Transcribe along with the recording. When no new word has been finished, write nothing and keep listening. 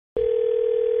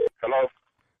Hello?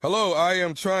 Hello, I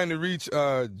am trying to reach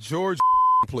George,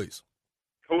 please.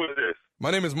 Who is this?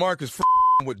 My name is Marcus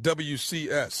with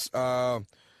WCS.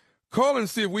 Call and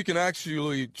see if we can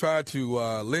actually try to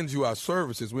lend you our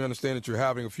services. We understand that you're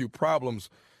having a few problems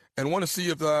and want to see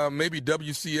if maybe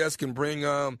WCS can bring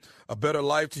a better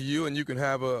life to you and you can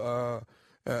have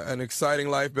an exciting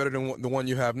life better than the one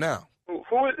you have now. Who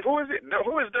is it? Who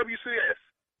is WCS?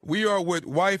 We are with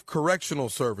Wife Correctional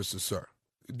Services, sir.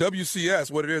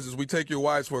 WCS, what it is we take your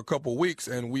wives for a couple weeks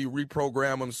and we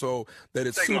reprogram them so that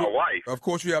it's Take my wife. Of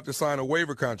course, you have to sign a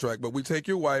waiver contract, but we take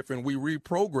your wife and we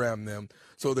reprogram them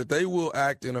so that they will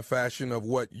act in a fashion of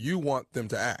what you want them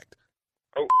to act.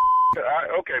 Oh,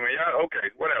 okay, man. Yeah, okay,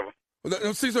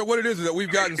 whatever. See, sir, what it is that we've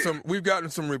gotten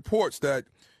some reports that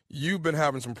you've been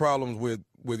having some problems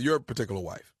with your particular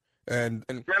wife, and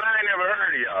man, I ain't never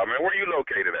heard of y'all, man. Where you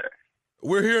located at?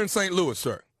 We're here in St. Louis,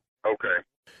 sir. Okay.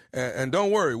 And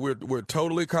don't worry, we're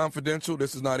totally confidential.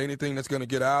 This is not anything that's going to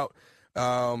get out,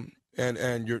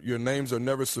 and your names are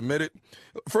never submitted.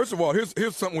 First of all,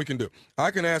 here's something we can do.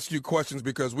 I can ask you questions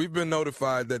because we've been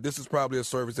notified that this is probably a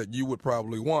service that you would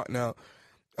probably want. Now,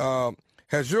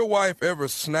 has your wife ever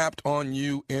snapped on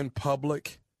you in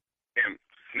public? And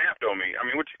snapped on me?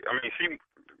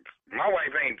 My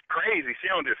wife ain't crazy. She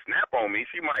don't just snap on me.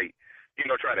 She might,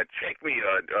 try to check me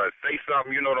or say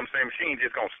something. You know what I'm saying? She ain't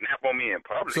just gonna snap on me in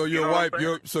public. So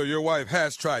your wife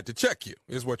has tried to check you,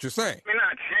 is what you're saying? I mean,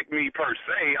 not check me per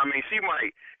se. I mean, she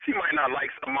might not like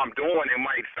something I'm doing and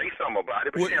might say something about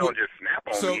it, but she don't just snap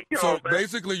on me. So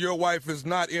basically, your wife is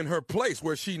not in her place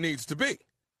where she needs to be.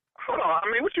 Hold on.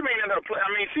 I mean, what you mean in her place? I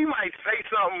mean, she might say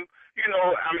something.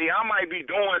 I might be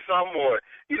doing something or,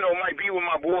 might be with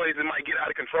my boys and might get out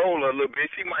of control a little bit.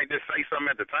 She might just say something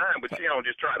at the time, but she don't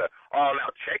just try to all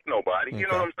out check nobody. You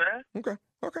know what I'm saying?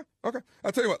 Okay.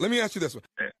 I'll tell you what, let me ask you this one.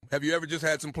 Yeah. Have you ever just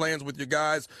had some plans with your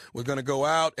guys, was going to go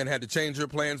out and had to change your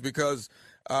plans because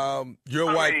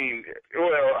your wife... If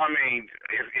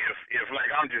like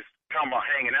I'm just talking about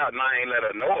hanging out and I ain't let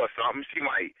her know or something, she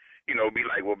might... be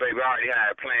like, well, baby, I already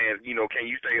had plans. Can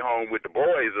you stay home with the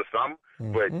boys or something?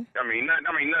 Mm-hmm. But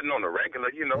nothing on the regular.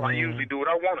 I usually do what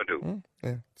I want to do. Mm-hmm.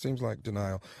 Yeah, seems like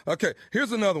denial. Okay,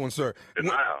 here's another one, sir.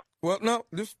 Denial. Well, no,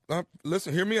 just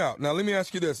listen. Hear me out. Now, let me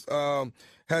ask you this: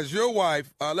 has your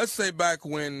wife, let's say back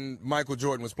when Michael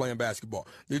Jordan was playing basketball,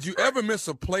 did you ever miss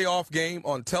a playoff game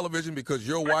on television because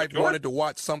your wife wanted to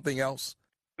watch something else?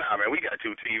 Nah, man, we got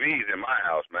 2 TVs in my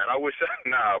house, man. I wish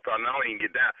probably I don't even get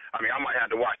down. I mean, I might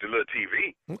have to watch the little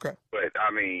TV. Okay. But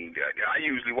I mean, I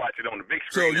usually watch it on the big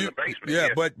screen in the basement.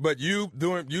 Yeah, but you've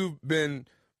been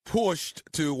pushed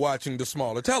to watching the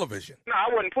smaller television. No,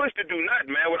 I wasn't pushed to do nothing,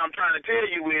 man. What I'm trying to tell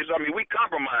you is, we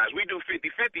compromise. We do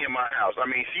 50-50 in my house. I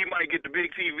mean, she might get the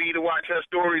big TV to watch her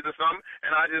stories or something,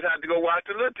 and I just have to go watch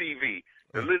the little TV.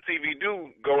 The little TV do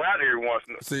go out every once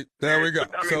in a while. See, there we go.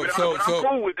 I'm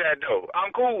cool with that, though. I'm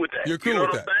cool with that. You're cool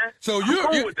with that. So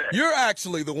you're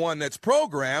actually the one that's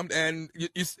programmed, and you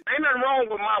ain't nothing wrong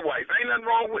with my wife. Ain't nothing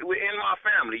wrong with in my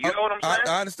family. You know what I'm saying?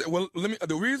 I understand. Well,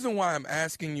 the reason why I'm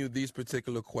asking you these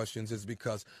particular questions is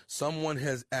because someone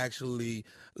has actually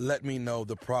let me know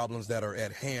the problems that are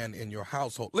at hand in your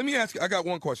household. Let me ask you. I got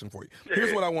one question for you. Yeah.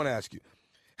 Here's what I want to ask you: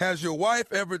 has your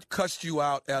wife ever cussed you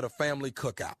out at a family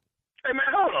cookout? Hey, man,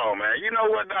 hold on, man. You know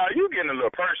what, dog? You getting a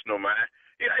little personal, man.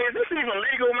 Is this even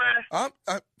legal,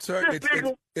 man? Sir, is this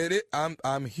legal?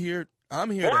 I'm here. Well,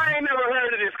 I ain't never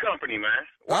heard of this company, man.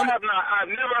 I've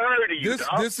never heard of you,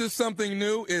 dog. This is something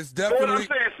new. It's definitely... What I'm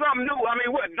saying, something new. I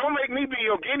mean, what? Don't make me be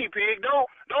your guinea pig.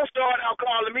 Don't start out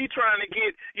calling me trying to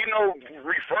get,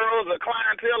 referrals or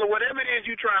clientele or whatever it is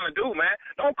you trying to do, man.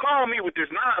 Don't call me with this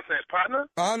nonsense,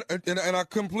 partner. And I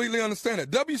completely understand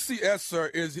it. WCS, sir,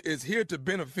 is here to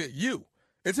benefit you.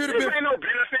 It's here to benefit... ain't no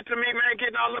benefit to me, man,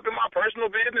 getting all up in my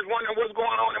personal business, wondering what's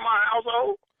going on in my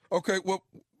household. Okay, well...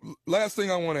 Last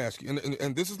thing I want to ask you,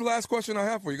 and this is the last question I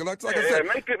have for you. Like I said,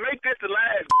 make this the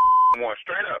last one,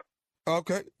 straight up.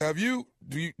 Okay.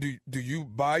 Do you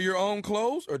buy your own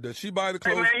clothes, or does she buy the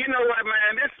clothes? Hey, man, you know what,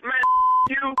 man?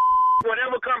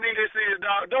 Whatever company this is,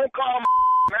 dog, don't call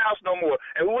my house no more.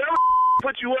 And whoever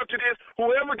put you up to this,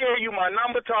 whoever gave you my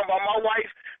number, talking about my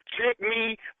wife, checked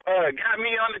me, got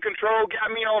me under control, got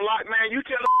me on lock, man, you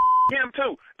tell him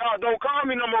too. Dog, don't call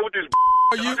me no more with this.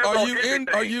 Are you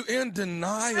in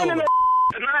denial? No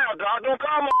denial, dog. Don't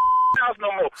call my house no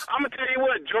more. I'm gonna tell you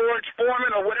what, George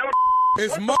Foreman or whatever.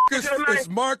 It's Marcus. It's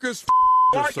Marcus.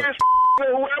 Marcus,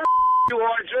 whoever you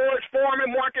are, George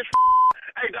Foreman, Marcus.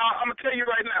 Hey, dog, I'm gonna tell you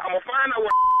right now. I'm gonna find out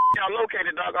where y'all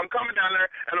located, dog. I'm coming down there,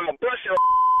 and I'm gonna bust your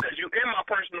because you in my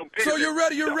personal business. So you're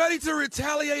ready to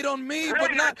retaliate on me,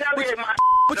 but not. But you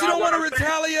dog, don't want to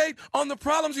retaliate on the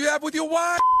problems you have with your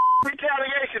wife.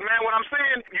 Retaliation, man. What I'm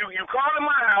saying, you calling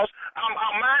my house. I'm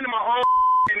minding my own.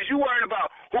 And you worrying about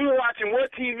who watching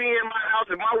what TV in my house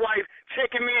and my wife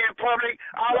checking me in public.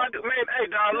 All I do, man, hey,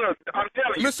 dog, look, I'm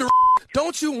telling you. Mr.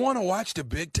 Don't you want to watch the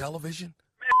big television?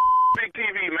 Man, big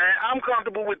TV, man. I'm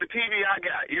comfortable with the TV I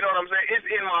got. You know what I'm saying? It's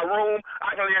in my room.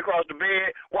 I can lay across the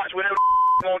bed, watch whatever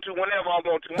I want to, whenever I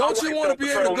want to. Don't you want to be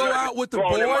able to go out with the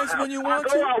boys when you want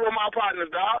to? I go out with my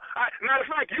partners, dog. Matter of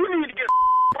fact, you need to get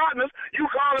partners. You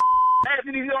calling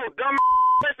asking these old dumb.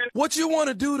 Listen. What you want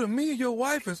to do to me, your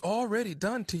wife has already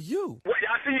done to you. Well,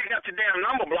 I see you got your damn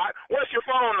number blocked. What's your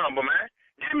phone number, man?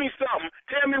 Give me something.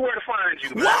 Tell me where to find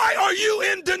you, man. Why are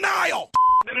you in denial?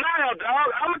 Denial,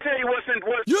 dog. I'm going to tell you what's in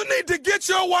what. You need to get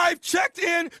your wife checked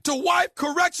in to Wife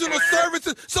Correctional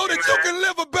Services so that you can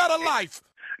live a better life.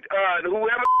 Whoever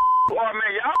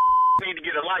man, y'all need to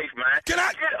get a life, man. Can I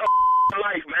get a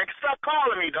life, man? Stop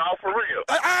calling me, dog, for real.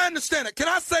 I understand it. Can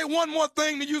I say one more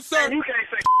thing to you, sir? Man, you can't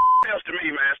say else to me,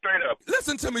 man, straight up.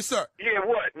 Listen to me, sir. Yeah,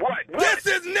 what? This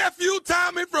is Nephew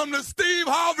Tommy from the Steve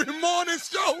Harvey Morning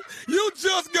Show. You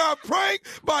just got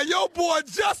pranked by your boy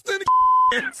Justin.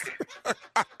 You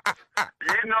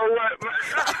know what, man?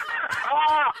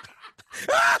 Oh,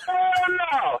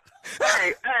 no.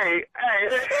 Hey.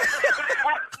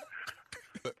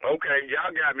 Okay,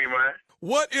 y'all got me, man.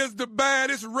 What is the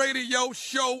baddest radio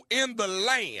show in the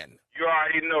land? You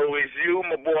already know it's you,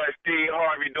 my boy Steve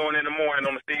Harvey, doing in the morning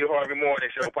on the Steve Harvey Morning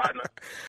Show, partner.